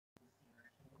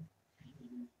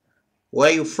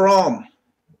Where you from?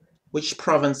 Which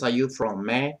province are you from,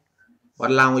 man? What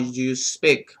language do you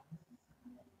speak?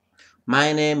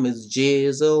 My name is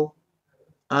Jizzle.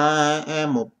 I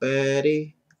am a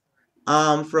Betty.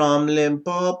 I'm from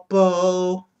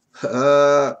Limpopo.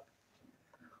 What's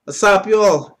up,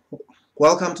 y'all?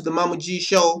 Welcome to the Mamu G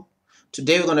Show.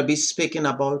 Today we're going to be speaking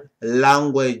about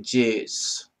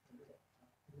languages.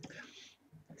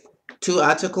 Two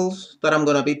articles that I'm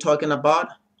going to be talking about.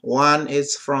 One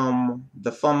is from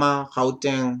the former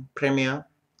Gauteng Premier,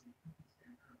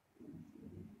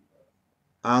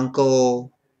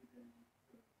 Uncle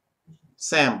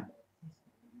Sam.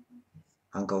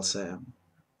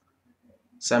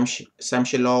 Sam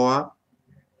Shilowa,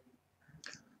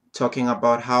 talking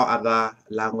about how other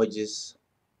languages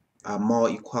are more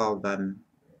equal than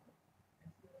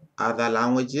other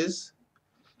languages,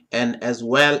 and as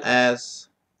well as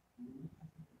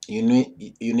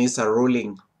UNISA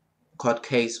ruling court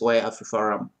case where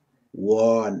AfriForum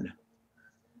won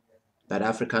that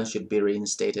Africans should be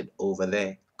reinstated over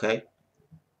there. Okay,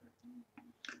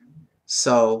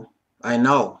 so I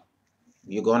know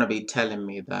you're gonna be telling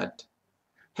me that,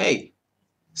 hey,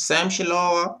 Sam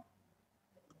Shilowa,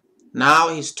 now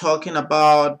he's talking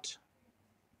about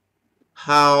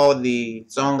how the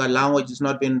Tsonga language is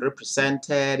not being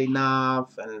represented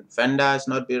enough and Venda is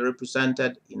not being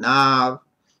represented enough.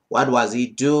 What was he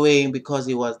doing? Because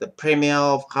he was the premier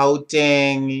of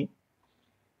Gauteng,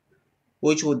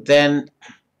 which would then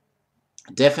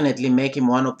definitely make him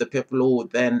one of the people who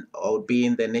would then be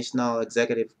in the National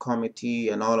Executive Committee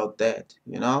and all of that,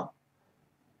 you know?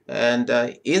 And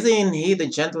isn't he the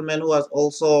gentleman who was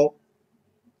also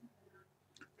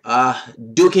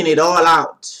duking it all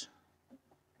out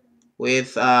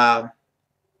with Mr.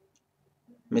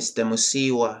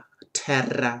 Musiwa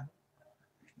Terra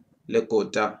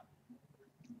Lekota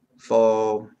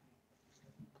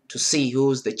to see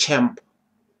who's the champ,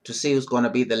 to see who's going to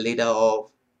be the leader of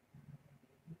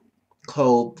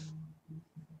COPE.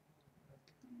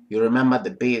 You remember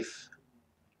the beef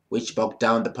which broke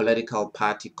down the political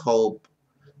party COPE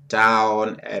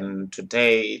down, and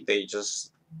today they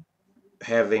just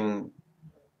having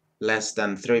less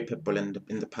than 3 people in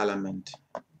the parliament,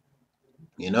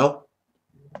 you know.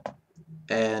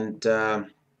 And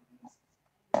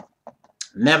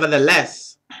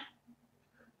nevertheless,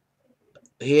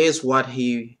 here's what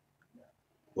he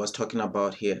was talking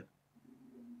about here,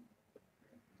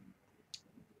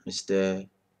 Mr.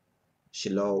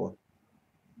 Shilowa.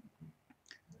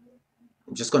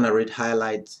 I'm just going to read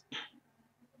highlights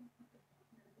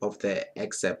of the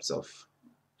excerpts of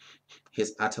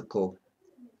his article.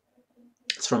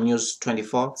 It's from News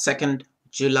 24, 2nd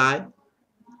July.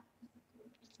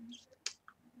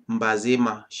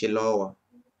 Mbazima Shilowa.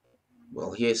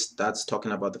 Well, here starts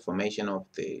talking about the formation of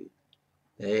the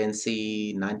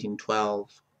ANC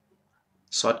 1912,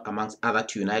 sought amongst other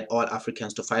to unite all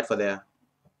Africans to fight for their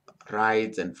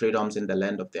rights and freedoms in the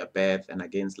land of their birth and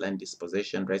against land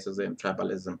dispossession, racism,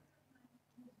 tribalism.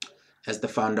 As the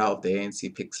founder of the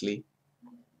ANC, Pixley,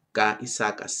 Ga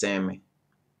Isaac Aseme,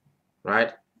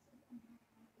 right?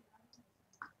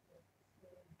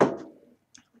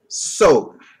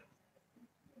 So,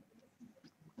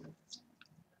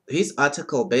 his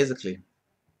article basically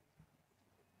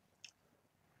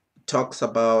talks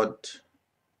about,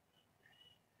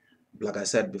 like I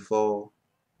said before,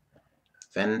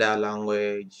 Venda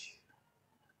language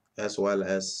as well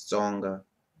as Tsonga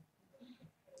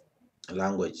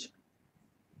language.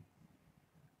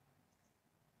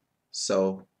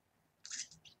 So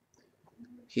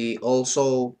he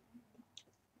also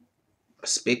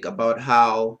speak about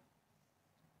how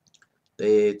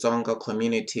the Tsonga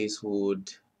communities would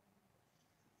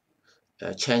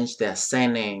change their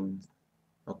surnames,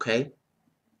 okay?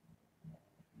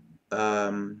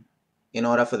 In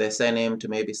order for their surname to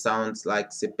maybe sounds like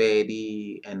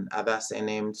Sepedi, and other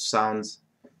surnames sounds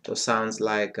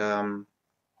like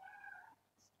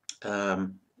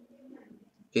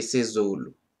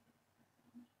isiZulu.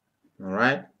 All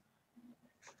right,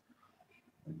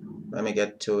 let me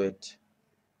get to it.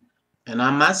 And I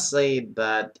must say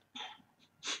that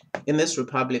in this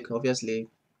republic, obviously,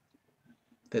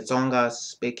 the Tsonga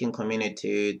speaking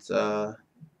community, it's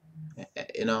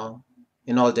you know,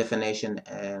 in all definition,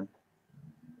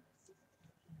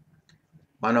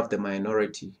 one of the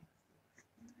minority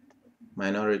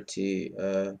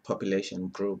population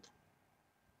group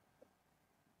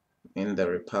in the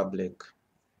republic.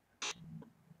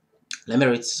 Let me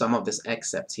read some of these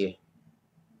excerpts here.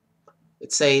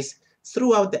 It says,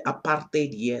 throughout the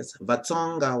apartheid years,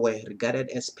 Vatsonga were regarded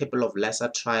as people of lesser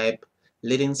tribe,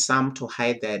 leading some to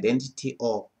hide their identity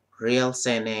or real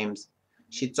surnames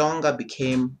Tsonga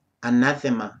became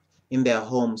anathema in their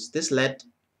homes. This led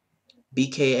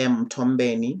BKM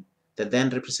Mtombeni, the then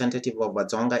representative of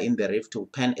Vatsonga in the Rift, to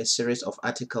pen a series of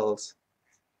articles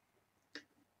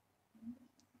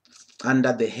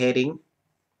under the heading,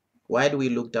 "Why do we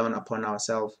look down upon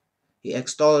ourselves?" He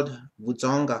extolled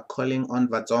Vutsonga, calling on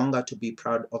Vatsonga to be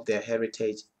proud of their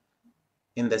heritage.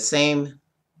 In the same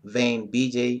vein,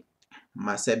 BJ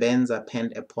Masebenza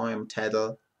penned a poem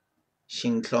titled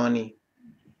Shinkloni,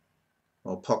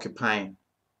 or Porcupine.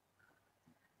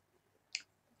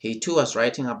 He too was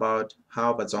writing about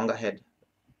how Vatsonga had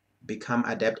become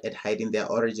adept at hiding their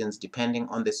origins depending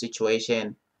on the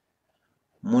situation.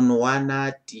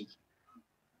 Munwanati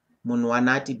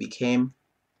became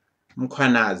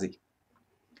Mkhwanazi,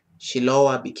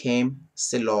 Shilowa became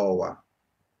Silowa,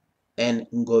 and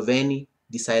Ngoveni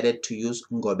decided to use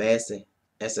Ngobese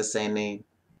as a surname.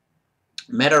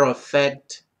 Matter of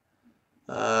fact,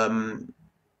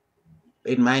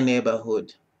 in my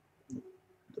neighborhood,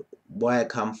 where I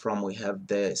come from, we have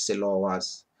the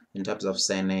Silowas in terms of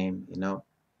surname,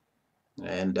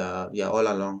 and yeah, all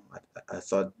along I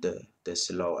thought the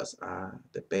Silowas are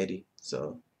the Pedi,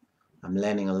 so I'm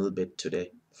learning a little bit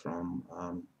today from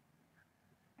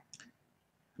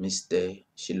Mr.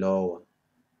 Shilowa.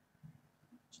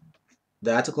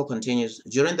 The article continues,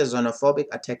 during the xenophobic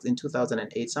attacks in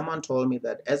 2008, someone told me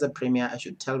that as a premier I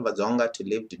should tell Vatsonga to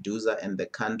leave Duduza and the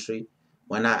country.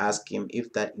 When I asked him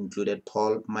if that included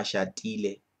Paul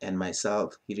Mashatile and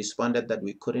myself, he responded that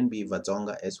we couldn't be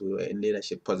Vatsonga as we were in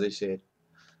leadership position.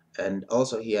 And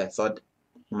also here I thought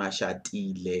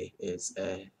Mashatile is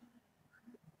a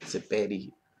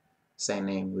Sepedi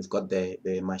surname. We've got the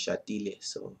Mashatile,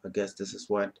 so I guess this is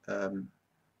what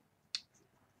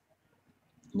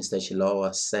Mr. Shilowa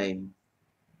was saying.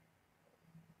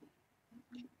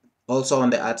 Also on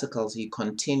the articles, he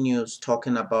continues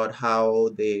talking about how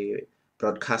the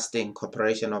Broadcasting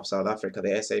Corporation of South Africa, the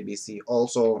SABC,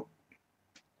 also,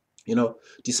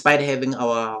 despite having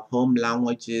our home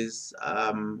languages,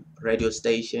 radio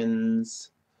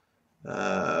stations,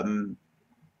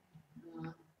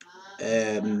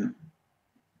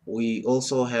 we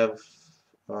also have,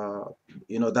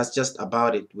 that's just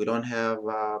about it. We don't have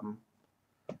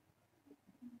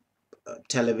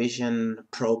television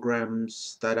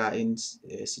programs that are in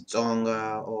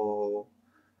Tsonga, or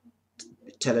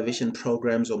television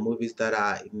programs or movies that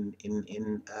are in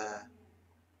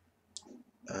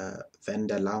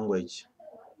Venda language.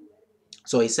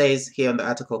 So he says here in the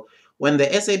article, when the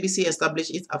SABC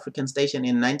established its African station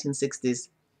in 1960s,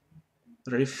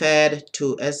 referred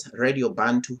to as Radio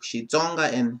Bantu,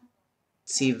 Tsonga and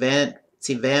Tsivebda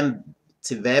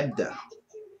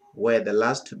were the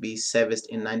last to be serviced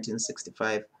in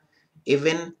 1965.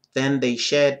 Even then, they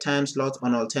shared time slots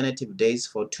on alternative days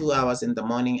for 2 hours in the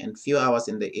morning and few hours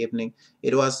in the evening.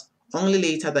 It was only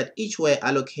later that each were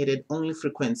allocated only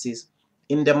frequencies.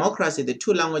 In democracy, the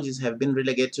two languages have been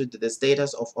relegated to the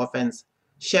status of offense,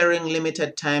 sharing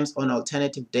limited times on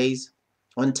alternative days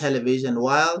on television.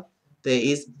 While there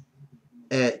is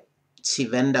a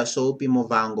Chivenda Sopi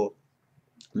Movango,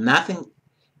 nothing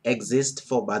exists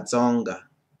for Batsonga.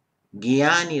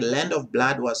 Guyani, land of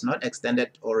blood, was not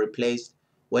extended or replaced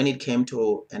when it came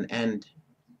to an end.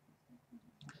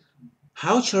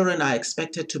 How children are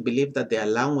expected to believe that their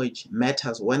language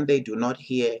matters when they do not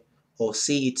hear or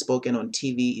see it spoken on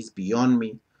TV is beyond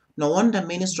me. No wonder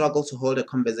many struggle to hold a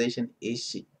conversation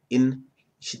in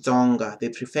Tsonga. They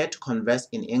prefer to converse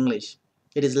in English.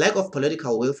 It is lack of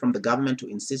political will from the government to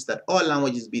insist that all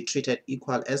languages be treated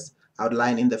equal as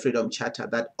outlined in the Freedom Charter,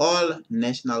 that all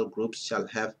national groups shall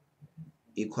have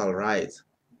equal rights.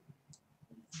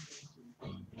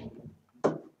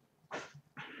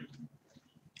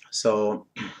 So,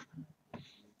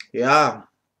 yeah.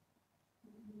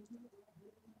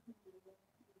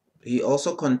 He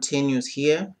also continues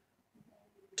here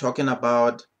talking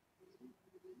about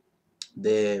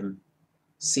the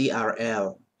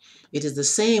CRL. It is the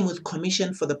same with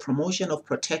Commission for the Promotion of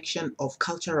Protection of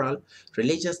Cultural,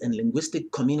 Religious and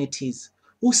Linguistic Communities,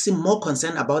 who seem more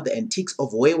concerned about the antics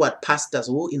of wayward pastors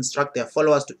who instruct their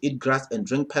followers to eat grass and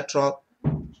drink petrol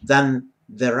than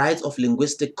the rights of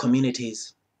linguistic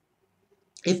communities.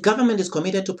 If government is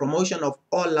committed to promotion of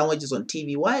all languages on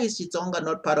TV, why is Tsonga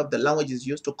not part of the languages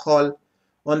used to call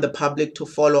on the public to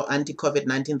follow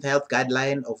anti-COVID-19 health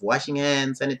guideline of washing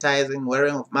hands, sanitizing,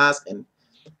 wearing of masks, and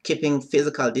keeping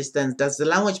physical distance? Does the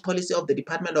language policy of the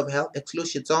Department of Health exclude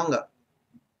Tsonga?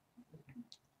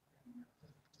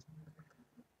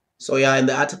 So yeah, and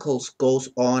the articles goes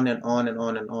on and on and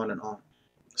on and on and on.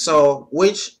 So,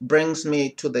 which brings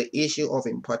me to the issue of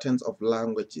importance of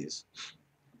languages.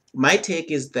 My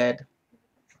take is that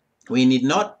we need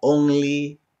not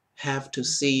only have to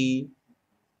see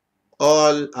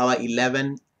all our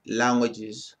 11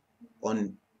 languages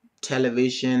on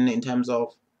television in terms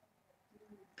of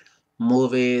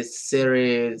movies,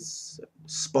 series,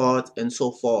 sport, and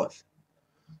so forth.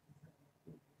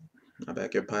 I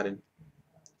beg your pardon.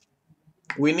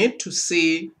 We need to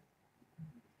see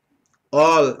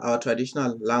all our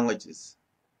traditional languages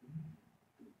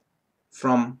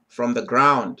from the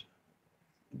ground,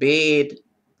 be it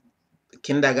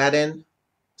kindergarten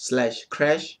 /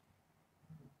 crash,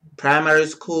 primary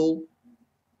school,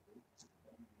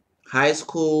 high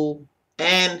school,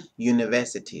 and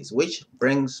universities, which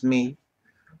brings me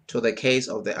to the case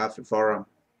of the AfriForum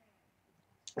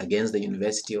against the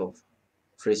University of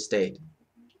Free State.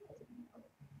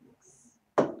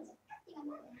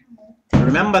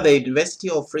 Remember, the University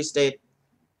of Free State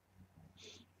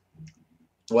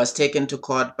was taken to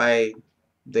court by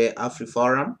the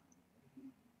AfriForum,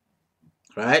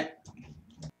 right?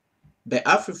 The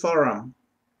AfriForum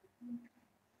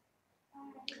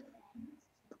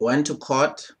went to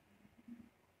court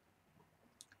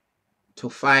to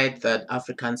fight that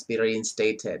Afrikaans be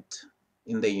reinstated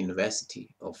in the University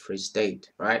of Free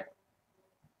State, right?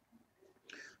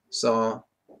 So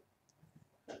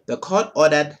the court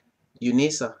ordered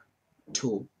UNISA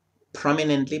to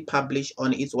prominently publish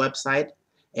on its website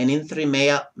and in 3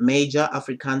 major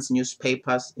Afrikaans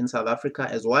newspapers in South Africa,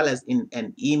 as well as in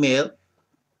an email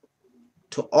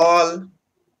to all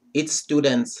its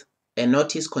students, a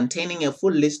notice containing a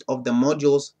full list of the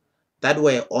modules that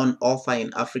were on offer in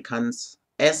Afrikaans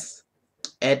as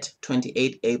at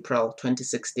 28 April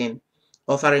 2016,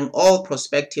 offering all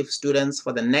prospective students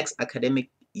for the next academic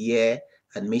year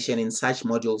admission in such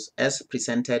modules as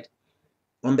presented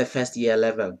on the first year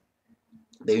level.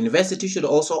 The university should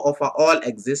also offer all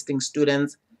existing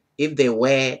students, if they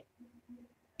were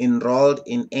enrolled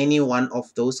in any one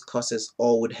of those courses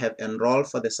or would have enrolled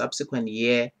for the subsequent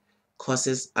year,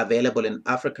 courses available in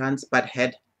Afrikaans but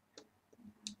had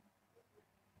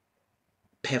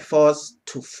perforce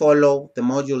to follow the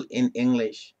module in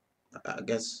English. I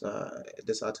guess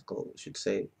this article should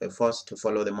say forced to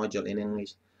follow the module in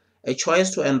English. A choice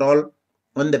to enroll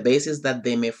on the basis that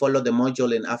they may follow the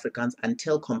module in Afrikaans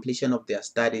until completion of their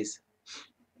studies.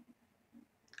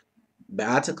 The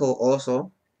article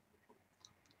also,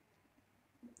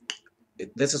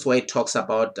 this is where it talks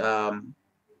about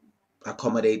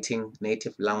accommodating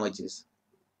native languages.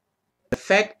 The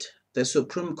fact the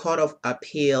Supreme Court of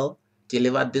Appeal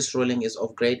delivered this ruling is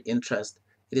of great interest.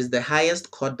 It is the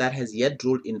highest court that has yet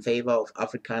ruled in favor of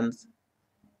Afrikaans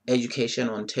education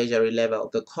on tertiary level.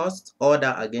 The court's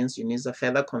order against UNISA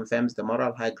further confirms the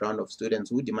moral high ground of students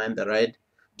who demand the right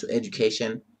to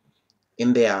education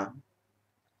in their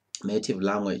native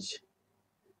language.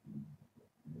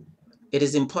 It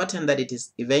is important that it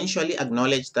is eventually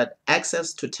acknowledged that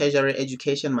access to tertiary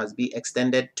education must be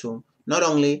extended to not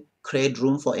only create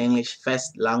room for English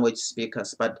first language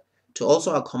speakers, but to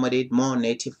also accommodate more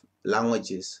native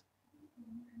languages.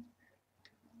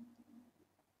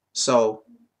 So,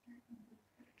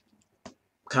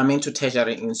 coming to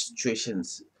tertiary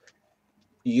institutions,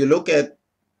 you look at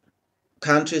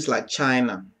countries like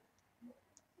China,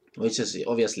 which is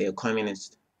obviously a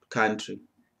communist country,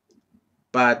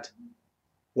 but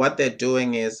what they're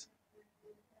doing is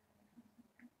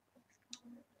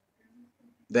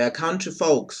their country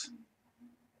folks,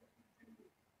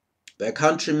 their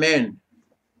countrymen,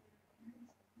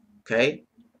 okay,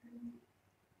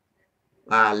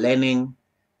 are learning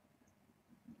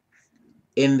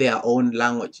in their own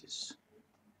languages.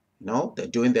 You know, they're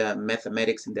doing their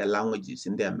mathematics in their languages,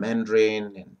 in their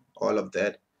Mandarin and all of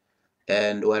that.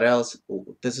 And where else?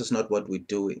 This is not what we're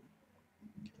doing.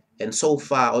 And so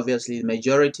far, obviously, the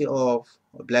majority of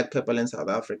Black people in South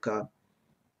Africa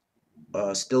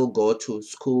still go to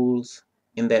schools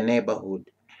in their neighborhood,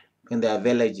 in their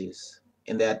villages,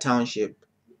 in their township.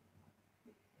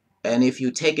 And if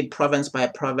you take it province by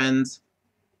province,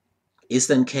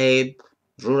 Eastern Cape,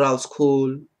 rural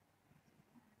school,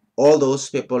 all those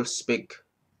people speak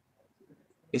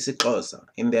isiXhosa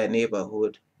in their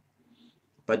neighborhood.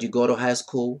 But you go to high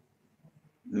school,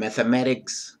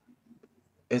 mathematics,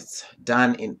 it's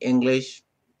done in English.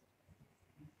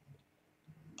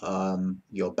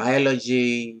 Your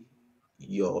biology,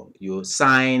 your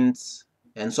science,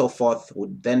 and so forth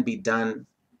would then be done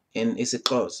in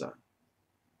isiXhosa,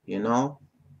 you know,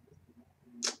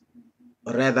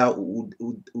 rather would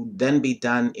then be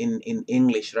done in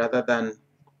English rather than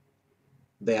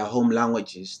their home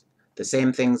languages. The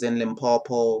same things in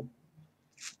Limpopo,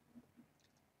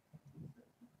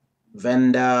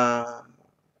 Venda,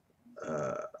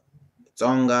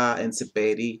 Tsonga, and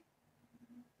Sepedi.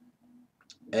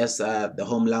 as the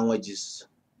home languages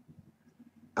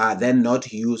are then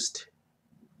not used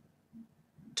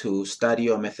to study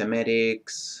your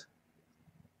mathematics,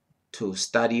 to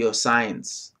study your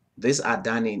science. These are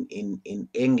done in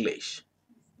English.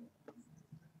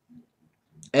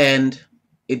 And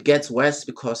it gets worse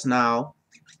because now,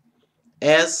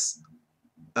 as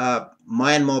more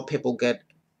and more people get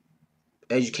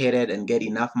educated and get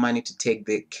enough money to take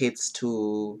their kids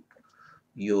to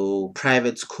your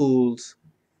private schools,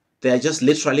 there are just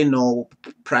literally no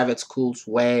private schools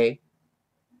where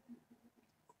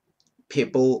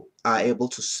people are able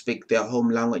to speak their home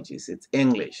languages. It's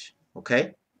English,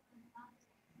 okay?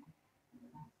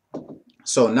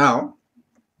 So now,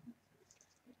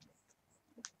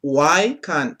 why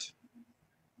can't,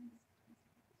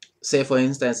 say for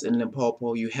instance in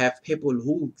Limpopo, you have people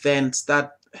who then start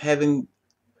having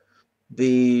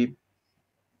the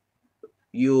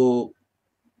your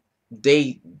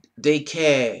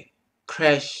daycare,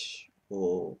 crash,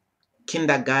 or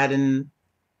kindergarten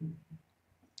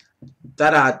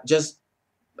that are just,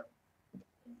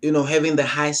 having the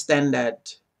high standard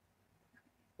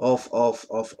of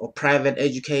private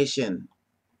education.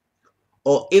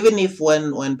 Or even if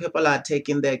when people are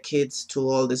taking their kids to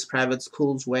all these private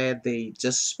schools where they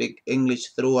just speak English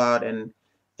throughout and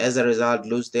as a result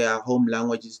lose their home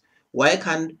languages, why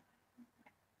can't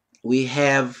we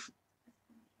have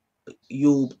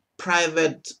you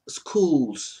private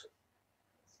schools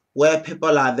where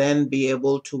people are then be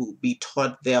able to be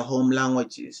taught their home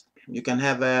languages? You can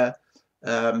have a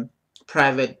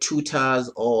private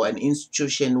tutors or an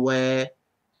institution where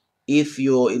if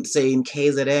you're in, say in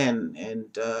KZN,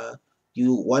 and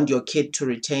you want your kid to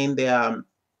retain their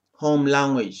home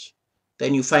language,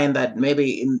 then you find that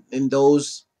maybe in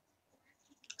those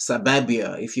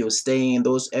suburbia, if you're staying in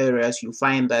those areas, you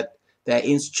find that there are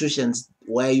institutions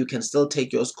where you can still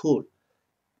take you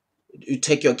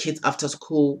take your kids after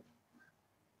school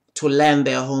to learn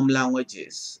their home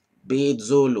languages, be it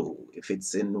Zulu, if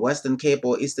it's in Western Cape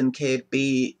or Eastern Cape,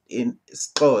 be it in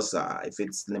Xhosa, if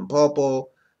it's Limpopo,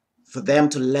 for them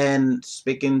to learn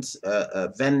speaking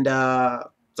Venda,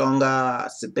 Tsonga,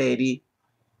 Sepedi,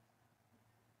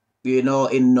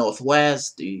 in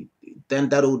Northwest, then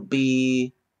that would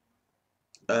be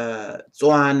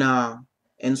Tswana,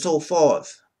 and so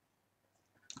forth.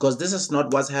 Because this is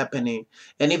not what's happening.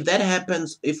 And if that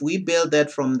happens, if we build that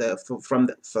from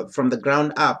the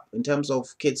ground up in terms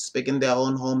of kids speaking their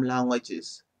own home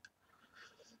languages,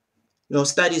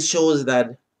 studies shows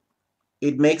that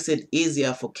it makes it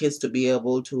easier for kids to be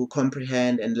able to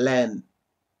comprehend and learn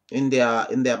in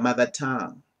their mother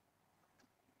tongue.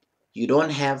 You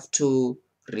don't have to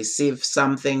receive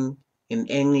something in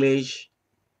English,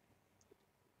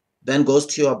 then goes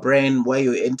to your brain where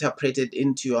you interpret it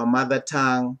into your mother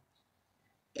tongue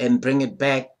and bring it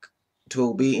back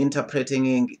to be interpreting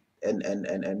it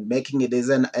and making it as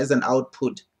an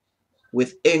output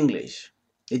with English.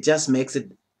 It just makes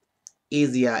it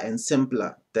easier and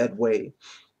simpler that way.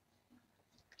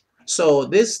 So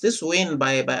this win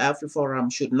by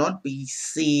AfriForum should not be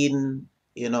seen,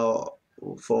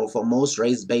 for most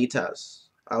race betas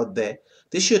out there.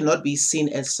 This should not be seen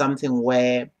as something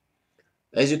where,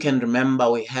 as you can remember,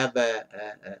 we have a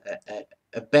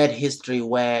bad history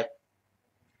where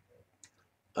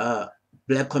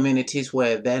black communities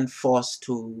were then forced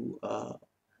to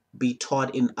be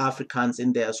taught in Afrikaans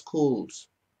in their schools.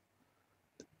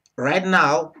 Right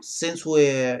now, since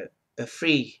we're a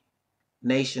free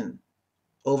nation,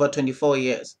 over 24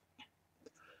 years,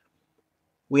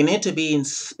 we need to be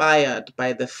inspired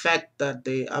by the fact that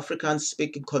the Afrikaans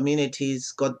speaking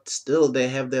communities they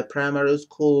have their primary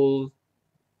school,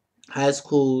 high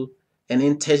school, and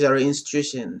in tertiary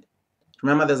institution.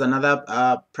 Remember, there's another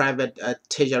private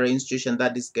tertiary institution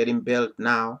that is getting built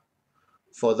now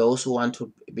for those who want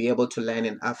to be able to learn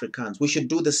in Afrikaans. We should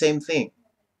do the same thing,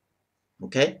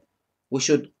 okay? We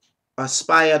should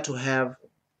aspire to have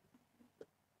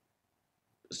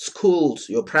schools,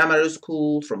 your primary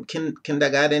school, from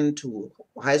kindergarten to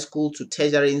high school to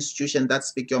tertiary institution that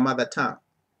speak your mother tongue.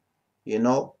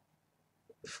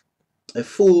 A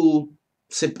full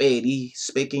Sepedi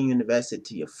speaking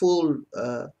university, a full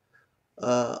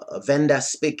Venda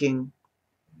speaking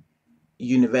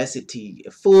university,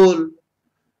 a full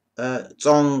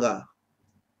Tsonga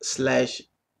slash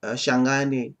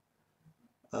Shangani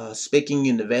speaking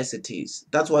universities.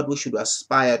 That's what we should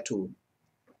aspire to.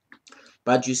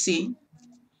 But you see,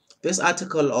 this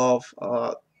article of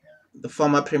the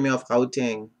former Premier of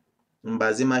Gauteng,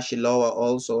 Mbazima Shilowa,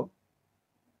 also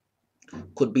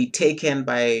could be taken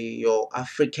by your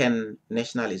African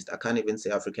nationalist. I can't even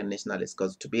say African nationalist,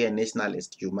 because to be a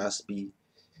nationalist, you must be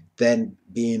than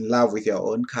be in love with your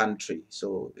own country.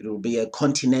 So it will be a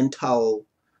continental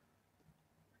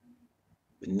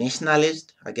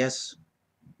nationalist, I guess,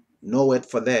 no word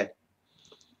for that,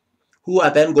 who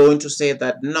are then going to say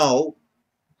that no,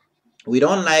 we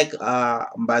don't like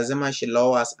Mbazima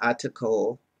Shilowa's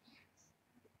article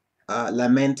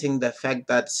lamenting the fact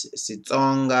that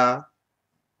Tsonga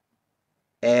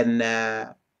and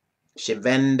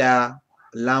Venda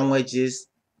languages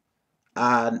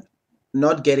are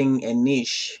not getting a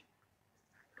niche,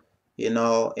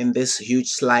 in this huge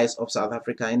slice of South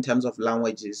Africa in terms of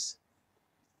languages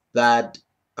that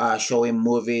are showing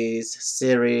movies,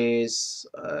 series,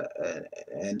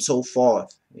 and so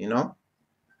forth.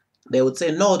 They would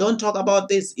say, no, don't talk about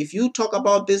this. If you talk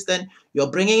about this, then you're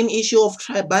bringing in issue of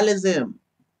tribalism.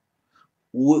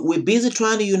 We're busy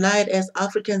trying to unite as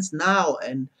Africans now,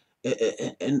 and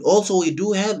also we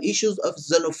do have issues of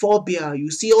xenophobia.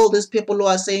 You see all these people who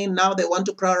are saying now they want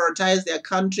to prioritize their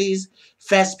countries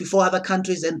first before other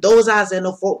countries, and those are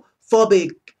xenophobic.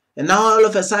 And now all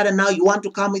of a sudden now you want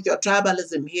to come with your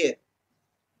tribalism here.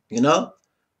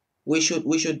 We should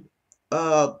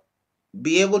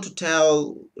be able to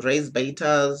tell race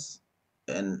baiters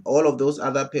and all of those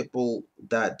other people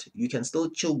that you can still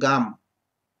chew gum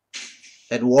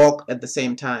and walk at the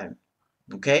same time.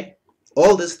 Okay?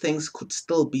 All these things could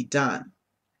still be done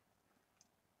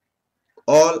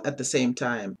all at the same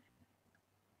time.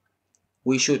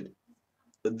 We should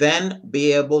then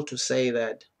be able to say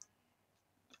that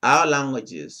our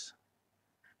languages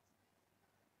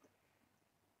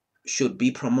should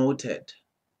be promoted,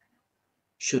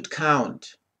 should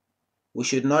count. We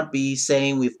should not be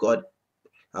saying we've got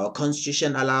our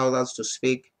constitution allows us to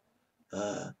speak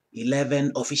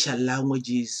 11 official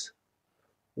languages,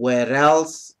 where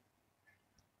else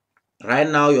right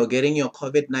now you're getting your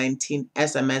COVID-19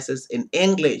 SMSs in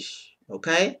English,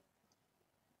 okay?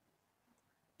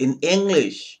 In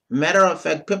English. Matter of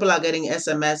fact, people are getting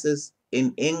SMSs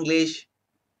in English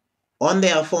on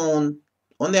their phones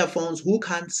who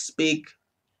can't speak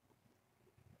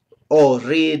or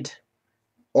read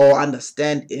or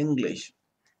understand English.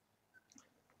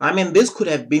 I mean, this could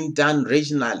have been done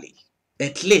regionally,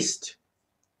 at least.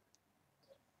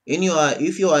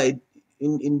 If you are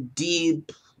in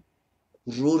deep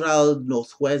rural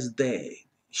northwest there,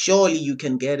 surely you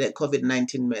can get a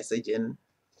COVID-19 message in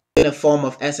a form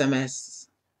of SMS.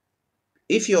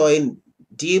 If you're in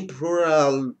deep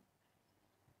rural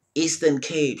Eastern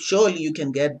Cape, surely you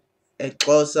can get a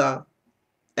closer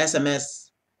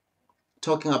SMS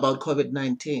talking about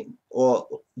COVID-19, or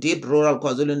deep rural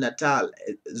KwaZulu-Natal,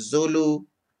 Zulu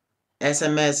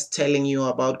SMS telling you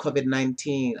about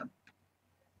COVID-19,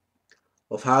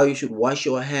 of how you should wash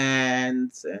your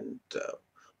hands and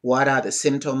what are the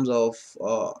symptoms of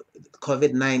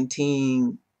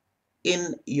COVID-19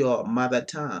 in your mother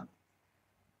tongue.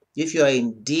 If you are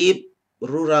in deep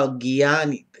rural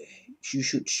Guyana,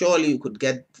 you could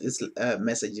get these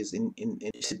messages in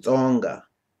Tsonga,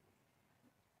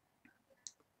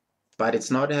 but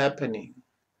it's not happening.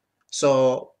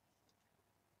 So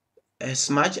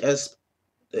as much as,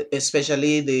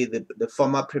 especially the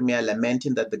former premier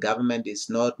lamenting that the government is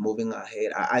not moving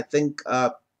ahead, I think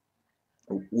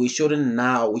we should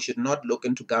not look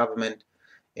into government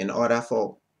in order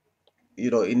for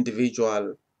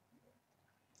individual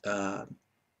uh,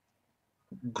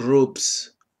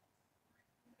 groups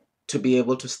to be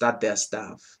able to start their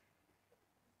stuff.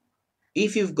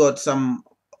 If you've got some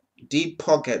deep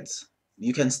pockets,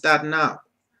 you can start now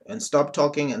and stop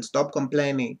talking and stop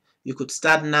complaining. You could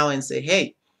start now and say,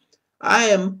 hey, I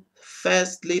am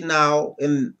firstly now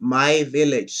in my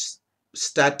village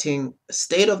starting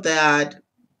state-of-the-art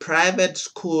private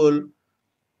school,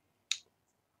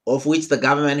 of which the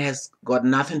government has got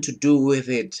nothing to do with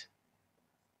it.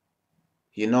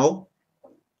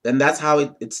 Then that's how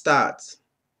it starts.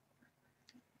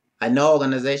 I know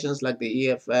organizations like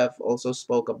the EFF also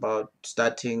spoke about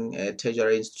starting a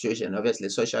tertiary institution. Obviously,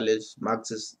 socialist,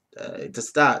 Marxist, it's a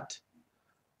start.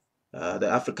 The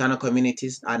Afrikaner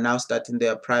communities are now starting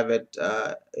their private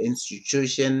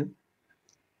institution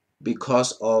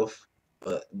because of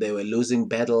they were losing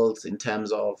battles in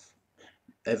terms of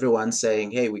everyone saying,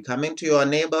 hey, we're coming to your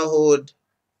neighborhood.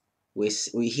 We're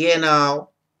here now.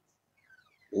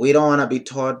 We don't want to be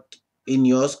taught in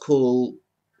your school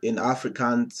in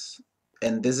Afrikaans,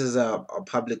 and this is a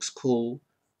public school.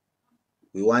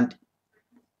 We want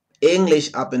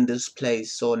English up in this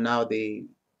place. So now they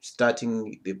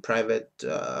starting the private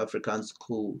Afrikaans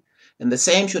school, and the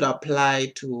same should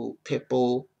apply to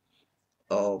people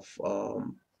of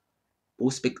who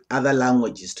speak other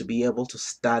languages, to be able to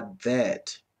start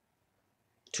that.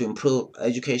 to improve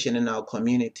education in our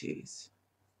communities.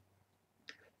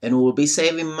 And we will be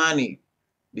saving money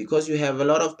because you have a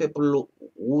lot of people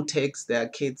who takes their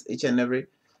kids each and every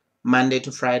Monday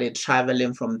to Friday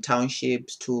traveling from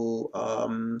townships to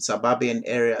suburban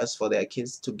areas for their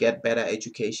kids to get better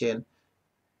education.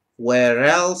 Where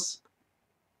else,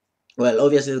 well,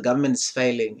 obviously the government is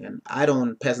failing, and I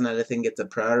don't personally think it's a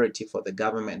priority for the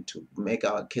government to make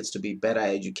our kids to be better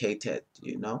educated,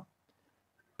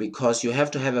 because you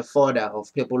have to have a fodder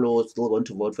of people who still want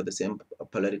to vote for the same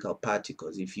political party.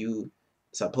 Because if you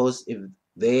suppose if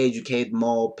they educate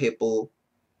more people,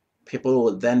 people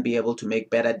will then be able to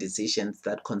make better decisions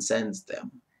that concerns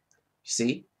them. You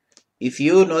see, if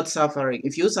you're suffering,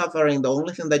 the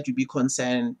only thing that you be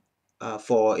concerned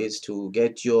for is to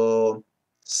get your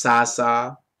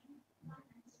SASA,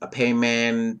 a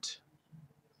payment,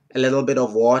 a little bit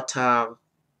of water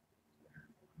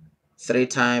 3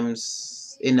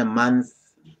 times in a month.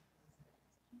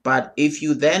 But if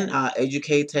you then are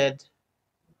educated,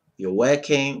 you're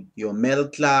working, you're middle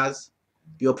class,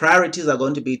 your priorities are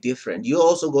going to be different. You're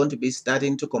also going to be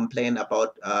starting to complain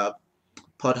about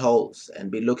potholes and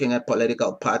be looking at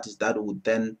political parties that would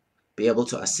then be able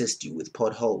to assist you with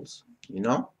potholes.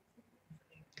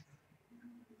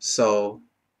 So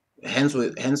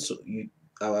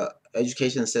our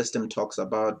education system talks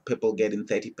about people getting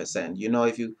 30%.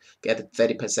 If you get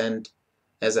 30%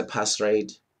 as a pass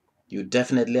rate, you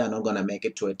definitely are not going to make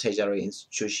it to a tertiary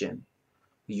institution.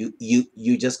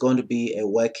 You're just going to be a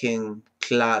working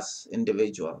class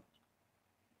individual,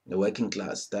 the working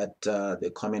class that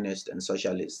the communists and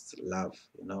socialists love.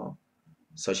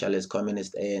 Socialist,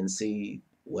 communist, ANC,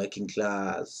 working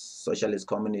class, socialist,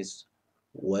 communist,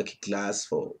 working class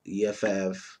for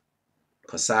EFF,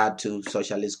 COSATU,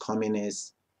 socialist,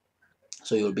 communist.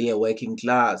 So you'll be a working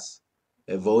class,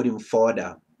 a voting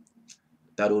fodder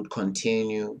that would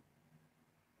continue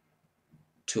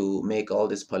to make all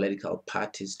these political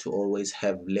parties to always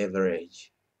have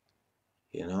leverage,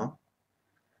 you know.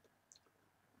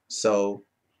 So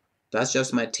that's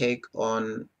just my take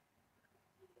on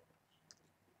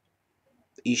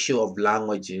the issue of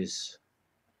languages.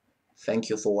 Thank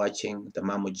you for watching the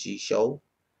Mamuji show,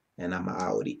 and I'm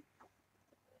out.